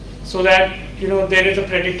so that, you know, there is a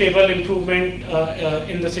predictable improvement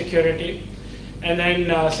in the security. And then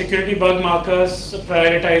security bug markers,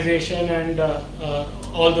 prioritization, and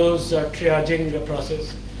all those triaging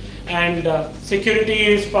process. And security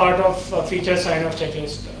is part of feature sign-off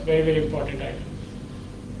checklist, very, very important item.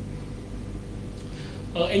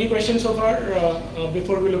 Any questions so far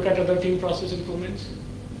before we look at other team process improvements?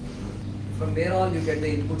 From where all you get the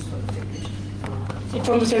inputs from the checklist?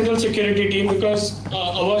 From the central security team, because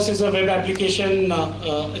ours is a web application,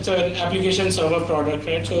 it's an application server product,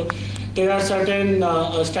 right? So there are certain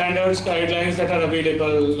standards, guidelines that are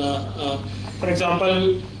available. For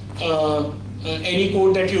example, any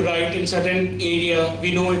code that you write in certain area,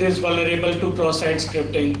 we know it is vulnerable to cross-site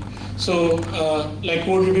scripting. So like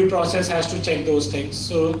code review process has to check those things.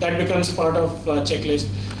 So that becomes part of checklist.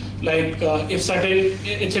 Like if certain,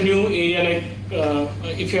 it's a new area, like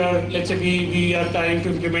if you are, let's say we are trying to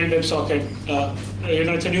implement WebSocket, you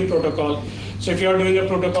know, it's a new protocol. So if you are doing a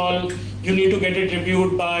protocol, you need to get it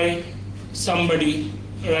reviewed by somebody,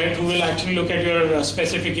 right, who will actually look at your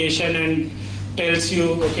specification and tells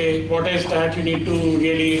you, okay, what is that you need to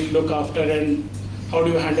really look after and how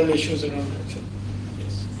do you handle issues around that. So,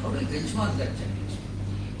 yes. How do you benchmark that checklist?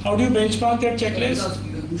 How do you benchmark that checklist?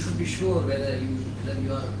 Because you should be sure whether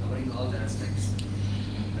you are covering all the aspects.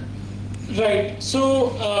 Right.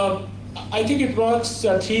 So I think it works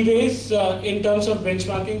 3 ways in terms of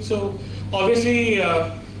benchmarking. So obviously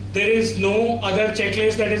there is no other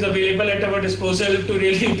checklist that is available at our disposal to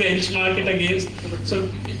really benchmark it against. So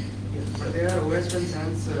But there are OS and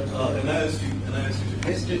SANS.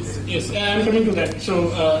 yes, I'm coming to that. So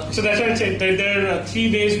so that's why I said that there are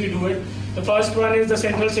 3 ways we do it. The first one is the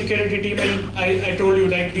central security team, and I told you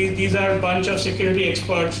like these are a bunch of security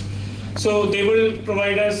experts. So they will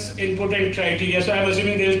provide us input and criteria. So I'm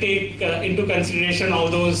assuming they'll take into consideration all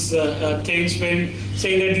those things when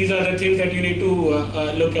saying that these are the things that you need to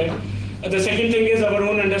look at. The second thing is our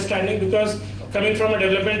own understanding, because coming from a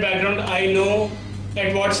development background, I know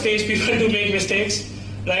at what stage people do make mistakes,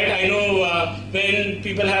 right? I know when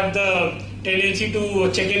people have the tendency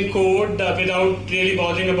to check in code without really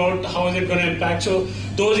bothering about how is it going to impact. So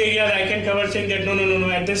those areas I can cover saying that no,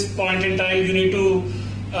 at this point in time you need to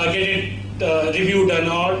get it review done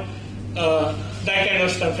or that kind of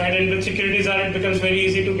stuff, right? And with securities it becomes very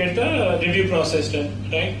easy to get the review process done,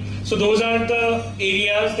 right? So those are the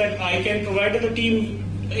areas that I can provide, and the team,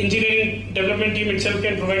 engineering development team itself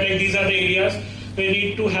can provide, like these are the areas where we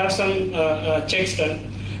need to have some checks done.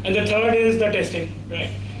 And the third is the testing, right?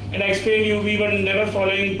 And I explained you, we were never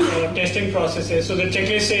following testing processes. So the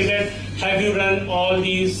checklist says that have you run all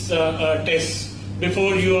these tests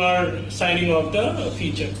before you are signing off the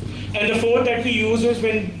feature. And the fourth that we use is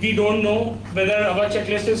when we don't know whether our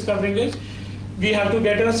checklist is covering this, we have to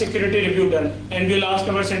get a security review done. And we'll ask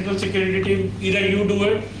our central security team, either you do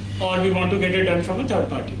it or we want to get it done from a third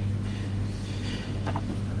party.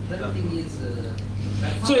 Another thing is,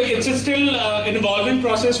 so it's still an evolving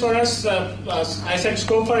process for us. I said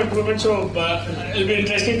scope for improvement, so it'll be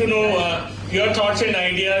interesting to know your thoughts and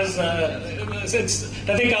ideas. It's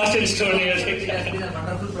nothing cast in stone here. it has been a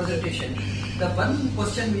wonderful presentation. The one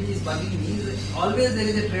question which is bugging me is always there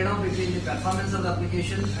is a trade-off between the performance of the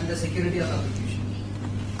application and the security of the application.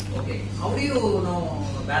 Okay, how do you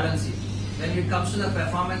balance it? When it comes to the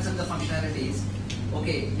performance and the functionalities,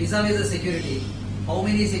 okay, vis-a-vis the security, how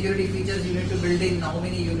many security features you need to build in, how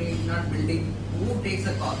many you need not building, who takes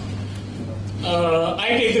the call? I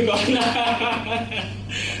take the call.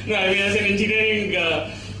 No, I mean, as an engineering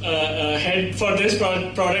head for this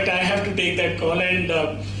product, I have to take that call, and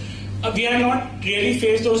we have not really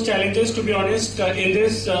faced those challenges, to be honest, in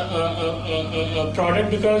this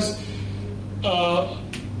product, because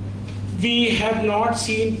we have not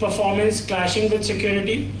seen performance clashing with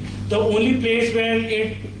security. The only place where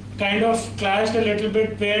it kind of clashed a little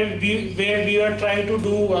bit where we were trying to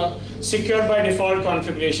do secure by default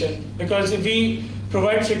configuration, because if we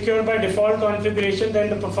provide secure by default configuration, then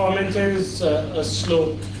the performance is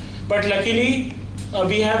slow. But luckily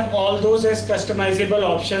we have all those as customizable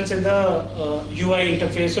options in the UI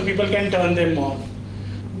interface, so people can turn them off.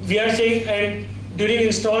 We are saying, and during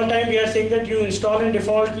install time we are saying that you install in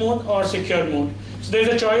default mode or secure mode. So there's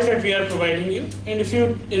a choice that we are providing you, and if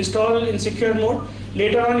you install in secure mode,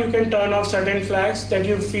 later on you can turn off certain flags that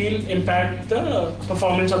you feel impact the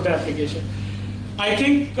performance of the application. I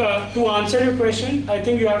think to answer your question, I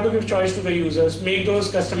think you have to give choice to the users, make those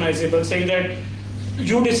customizable, saying that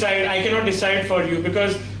you decide, I cannot decide for you,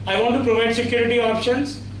 because I want to provide security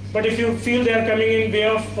options, but if you feel they are coming in way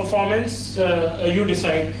of performance, you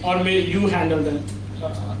decide, or may you handle them.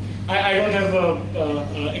 I don't have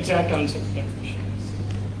an exact answer to that question.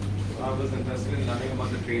 I was interested in learning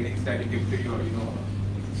about the trainings that you give to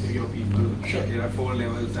your people. Sure. There are 4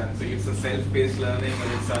 levels, and so it's a self-paced learning,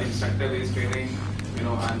 or it's an instructor-based training.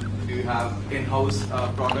 And do you have in-house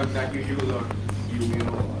product that you use, or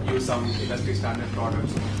you use some industry standard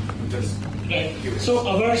products? Just right. So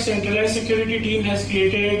our centralized security team has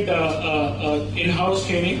created in-house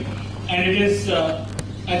training, and it is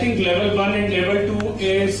I think level 1 and level 2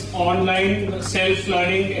 is online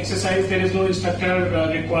self-learning exercise. There is no instructor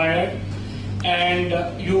required, and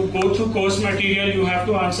you go through course material. You have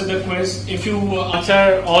to answer the quiz. If you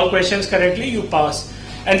answer all questions correctly, you pass.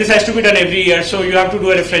 And this has to be done every year, so you have to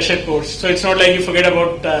do a refresher course. So it's not like you forget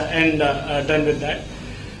about and done with that.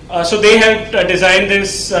 So they have designed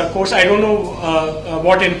this course. I don't know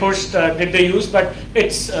what inputs did they use, but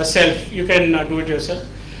it's self. You can do it yourself.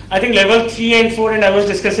 I think level 3 and 4, and I was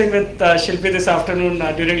discussing with Shilpi this afternoon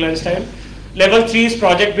during lunchtime. Level 3 is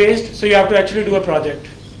project based, so you have to actually do a project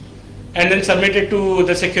and then submit it to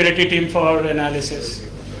the security team for analysis.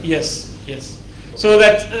 Yes. So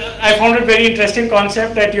that I found it very interesting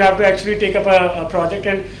concept that you have to actually take up a project,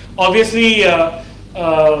 and obviously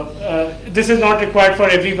this is not required for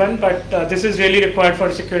everyone, but this is really required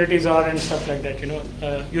for security czar and stuff like that.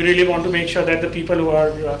 You really want to make sure that the people who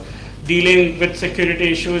are dealing with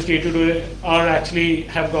security issues day to day are actually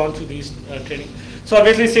have gone through these training. So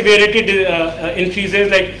obviously severity increases.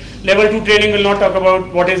 Like level 2 training will not talk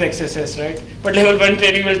about what is XSS, right? But level 1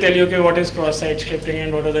 training will tell you, okay, what is cross-site scripting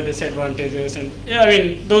and what are the disadvantages, and yeah, I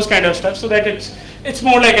mean those kind of stuff. So that it's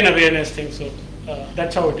more like an awareness thing. So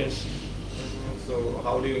that's how it is. So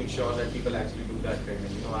how do you ensure that people actually do that training?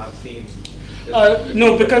 I've seen.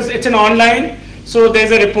 No, because it's an online. So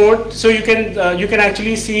there's a report. So you can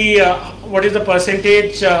actually see what is the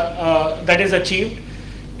percentage that is achieved.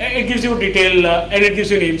 It gives you detail and it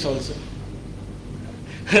gives you names also.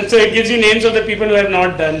 So it gives you names of the people who have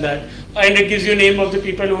not done that, and it gives you name of the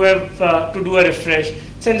people who have to do a refresh. It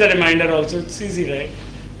sends a reminder also. It's easy, right?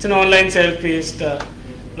 It's an online self-paced,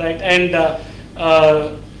 right? And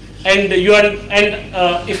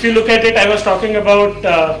if you look at it, I was talking about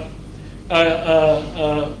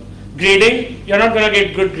grading. You're not going to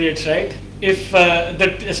get good grades, right? If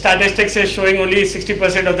the statistics is showing only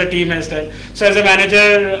 60% of the team has done. So as a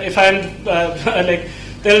manager, if I'm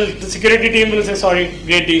the security team will say, sorry,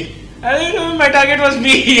 grade D. My target was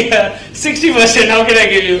B, 60%, how can I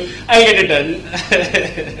give you? I'll get it done.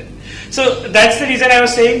 So that's the reason I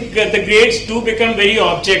was saying the grades do become very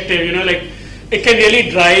objective, it can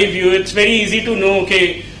really drive you. It's very easy to know,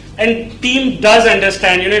 okay, and team does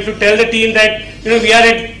understand, if you tell the team that, we are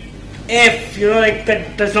at F,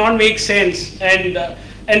 that does not make sense, and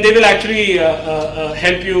they will actually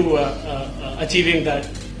help you achieving that.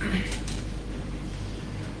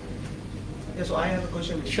 Yeah, so I have a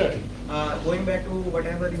question. Sure. Going back to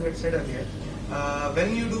whatever you had said earlier,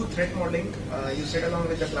 when you do threat modeling, you sit along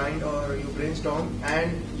with the client or you brainstorm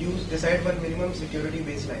and you decide one minimum security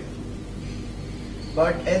baseline.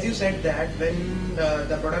 But as you said that when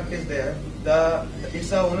the product is there, it's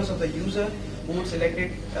the onus of the user who would select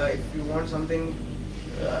it if you want something,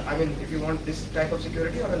 if you want this type of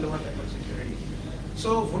security or a lower type of security.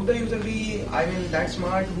 So would the user be, that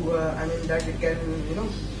smart, that it can,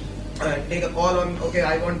 take a call on, okay,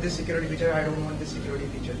 I want this security feature, I don't want this security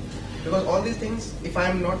feature. Because all these things, if I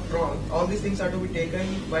am not wrong, all these things are to be taken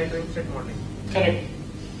while doing threat modeling. Correct.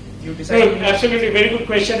 You decide. No, absolutely, very good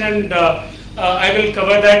question, and I will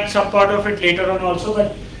cover that sub part of it later on also.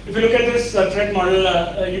 But if you look at this threat model,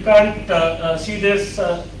 you can't see this.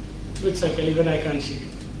 Which circle? Even I can't see.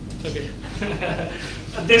 Okay.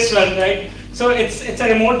 This one, right? So it's a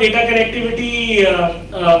remote data connectivity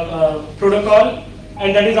protocol.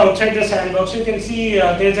 And that is outside the sandbox. You can see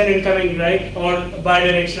there's an incoming, right, or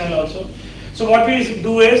bi-directional also. So what we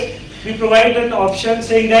do is we provide an option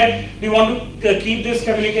saying that we want to keep this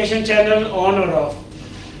communication channel on or off,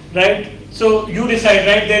 right? So you decide,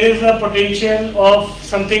 right? There is a potential of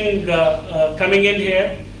something coming in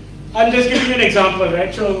here. I'm just giving you an example,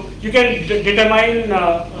 right? So you can determine,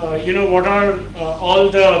 what are all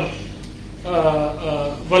the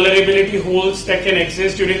vulnerability holes that can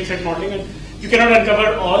exist during threat modeling. And you cannot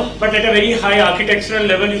uncover all, but at a very high architectural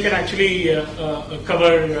level, you can actually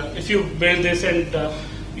cover if you build this and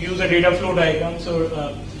use a data flow diagram. So,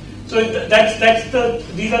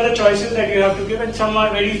 these are the choices that you have to give, and some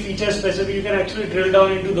are very feature specific. You can actually drill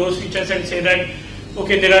down into those features and say that,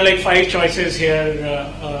 okay, there are like 5 choices here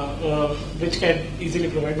which can easily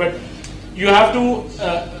provide. But you have to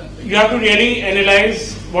really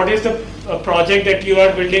analyze what is the project that you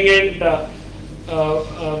are building and.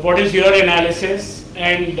 What is your analysis,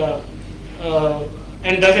 and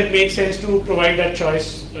does it make sense to provide that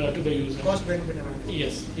choice to the user? Cost benefit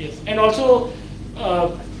analysis. Yes. And also,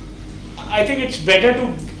 I think it's better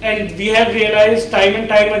to, and we have realized time and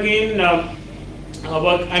time again, I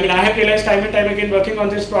have realized time and time again working on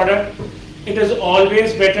this product, it is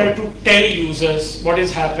always better to tell users what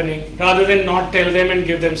is happening rather than not tell them and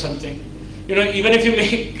give them something. Even if you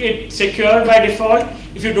make it secure by default,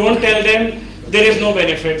 if you don't tell them, there is no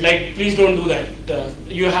benefit. Like, please don't do that.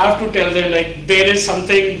 You have to tell them, like, there is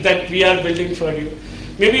something that we are building for you.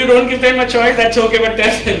 Maybe you don't give them a choice, that's okay, but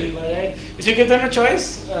tell them, right? If you give them a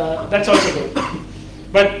choice, that's also good.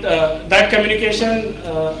 But that communication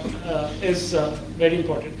is very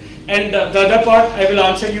important. And the other part, I will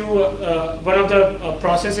answer you, one of the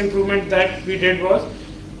process improvement that we did was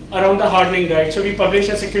around the hardening guide. So we published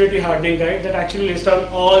a security hardening guide that actually lists down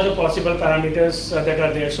all the possible parameters that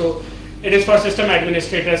are there. So it is for system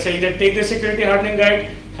administrators saying that take the security hardening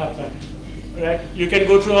guide, have fun. Right? You can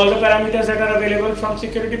go through all the parameters that are available from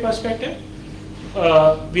security perspective.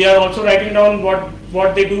 We are also writing down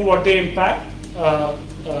what they do, what they impact.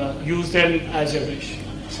 Use them as you wish.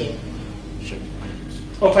 So, sure.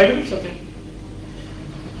 Oh, 5 minutes? Okay.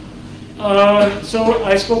 So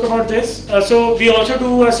I spoke about this. So we also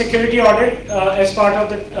do a security audit as part of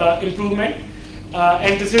the improvement.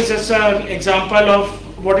 And this is just an example of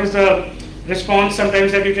what is the response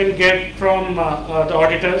sometimes that you can get from the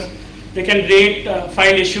auditors. They can rate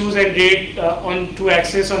file issues and rate on two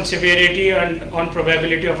axes on severity and on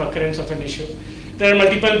probability of occurrence of an issue. There are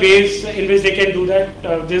multiple ways in which they can do that.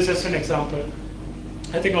 This is just an example.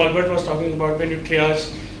 I think Albert was talking about when you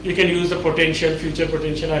triage, you can use the potential, future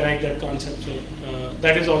potential. I like that concept. So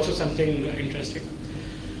that is also something interesting.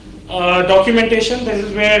 Documentation, this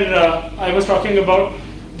is where I was talking about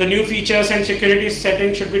the new features and security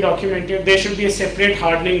settings should be documented. There should be a separate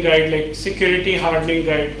hardening guide, like security hardening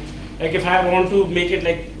guide. Like if I want to make it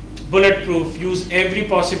like bulletproof, use every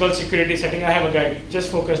possible security setting, I have a guide just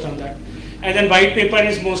focused on that. And then white paper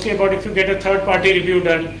is mostly about if you get a third party review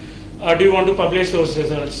done, do you want to publish those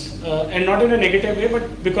results? And not in a negative way,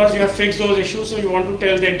 but because you have fixed those issues, so you want to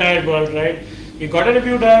tell the entire world, right? We got a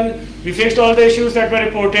review done, we fixed all the issues that were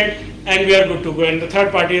reported, and we are good to go, and the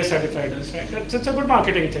third party has certified us, right? It's a good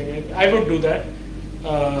marketing thing. I would do that.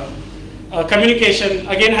 Communication,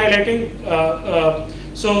 again highlighting.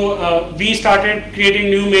 So we started creating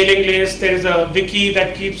new mailing lists. There is a wiki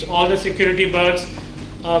that keeps all the security bugs,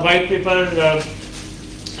 white paper,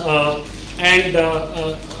 and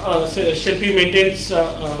Shilpi maintains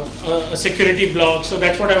a security blog. So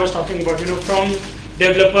that's what I was talking about. You know, from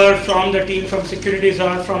developer, from the team, from security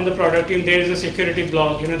czar, from the product team, there is a security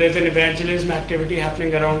blog. You know, there's an evangelism activity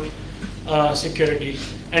happening around security,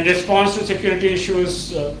 and response to security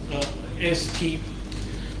issues is key.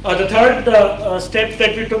 The third step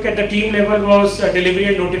that we took at the team level was delivery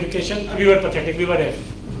and notification. We were pathetic. We were F.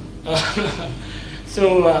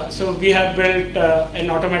 So we have built an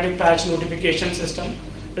automatic patch notification system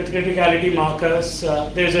with criticality markers.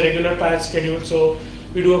 There is a regular patch schedule, so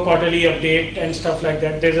we do a quarterly update and stuff like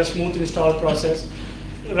that. There's a smooth install process,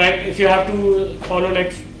 right? If you have to follow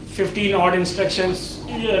like 15 odd instructions,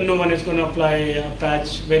 no one is going to apply a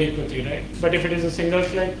patch very quickly, right? But if it is a single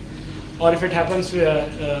flag, or if it happens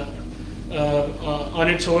on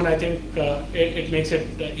its own, I think it makes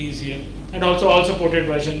it easier. And also all supported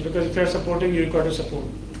version, because if you're supporting, you've got to support.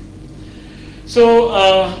 So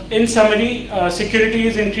in summary, security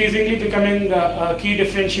is increasingly becoming a key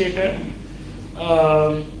differentiator,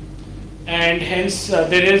 and hence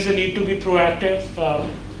there is a need to be proactive.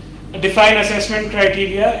 Define assessment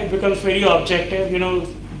criteria, it becomes very objective, you know,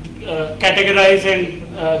 categorize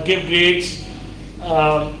and give grades,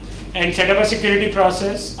 and set up a security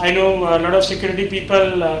process. I know a lot of security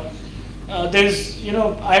people, there's, you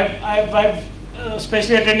know, I've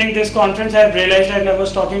especially attending this conference, I've realized, and I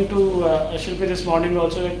was talking to Shilpi this morning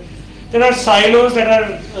also, that there are silos that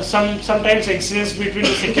are sometimes exist between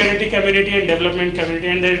the security community and development community,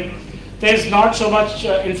 and there's not so much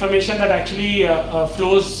information that actually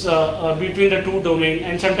flows between the two domains,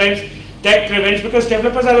 and sometimes that prevents, because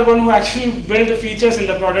developers are the one who actually build the features in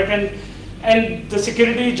the product, and the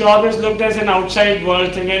security job is looked as an outside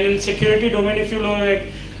world thing, and in security domain, if you know,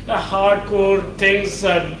 like the hardcore things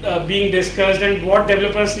being discussed, and what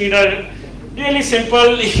developers need are really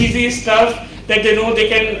simple, easy stuff that they know they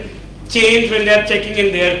can change when they are checking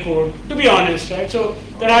in their code, to be honest, right? So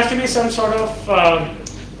there has to be some sort of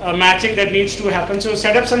matching that needs to happen. So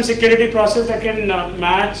set up some security process that can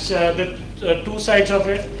match the two sides of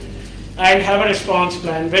it, and have a response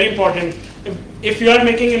plan, very important. If you are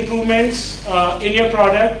making improvements in your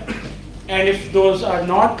product, and if those are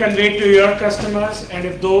not conveyed to your customers, and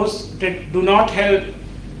if those do not help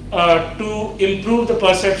to improve the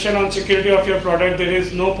perception on security of your product, there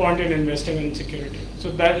is no point in investing in security.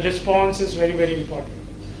 So that response is very, very important.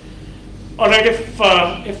 All right, if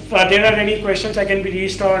there are any questions, I can be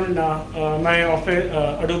reached on my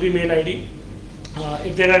Adobe mail ID.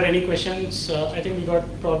 If there are any questions, I think we got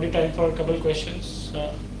probably time for a couple questions.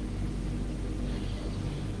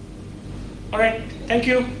 All right, thank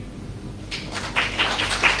you.